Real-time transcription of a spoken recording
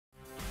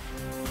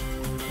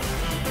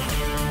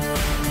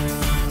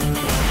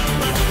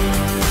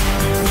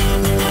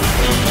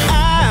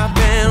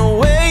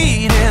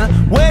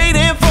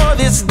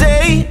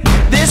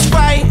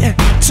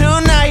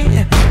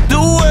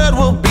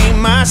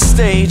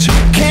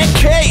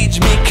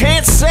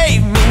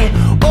save me.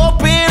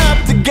 Open up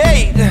the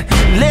gate,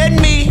 let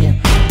me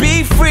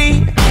be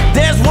free.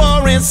 There's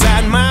war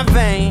inside my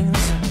veins.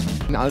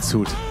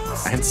 Alshut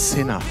and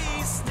Cinna.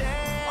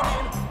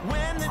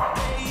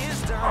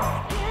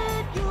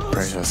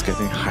 Pressure's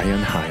getting higher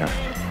and higher.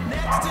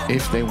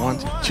 If they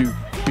want to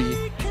be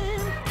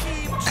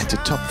at the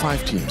top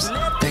 5 teams,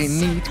 they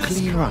need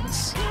clean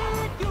runs.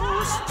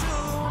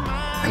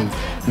 And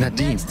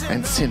Nadine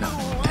and Cinna,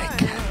 they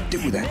can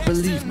do that,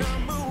 believe me.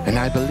 And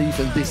I believe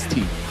in this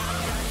team.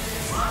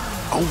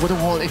 Over the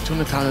wall into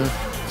the tunnel,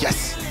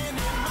 yes.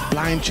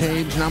 Blind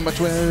change, number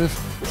 12,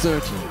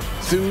 13.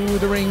 Through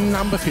the ring,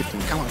 number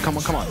 15. Come on, come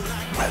on, come on.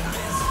 Well,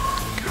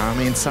 come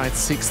inside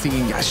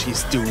 16. Yeah,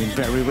 she's doing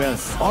very well.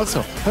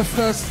 Also, her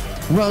first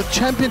World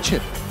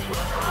Championship.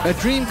 A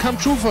dream come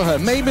true for her.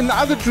 Maybe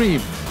another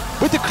dream.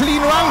 With a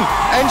clean run.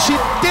 And she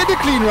did a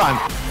clean run.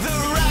 The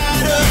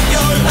ride of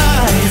your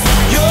life,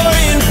 you're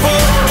in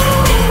for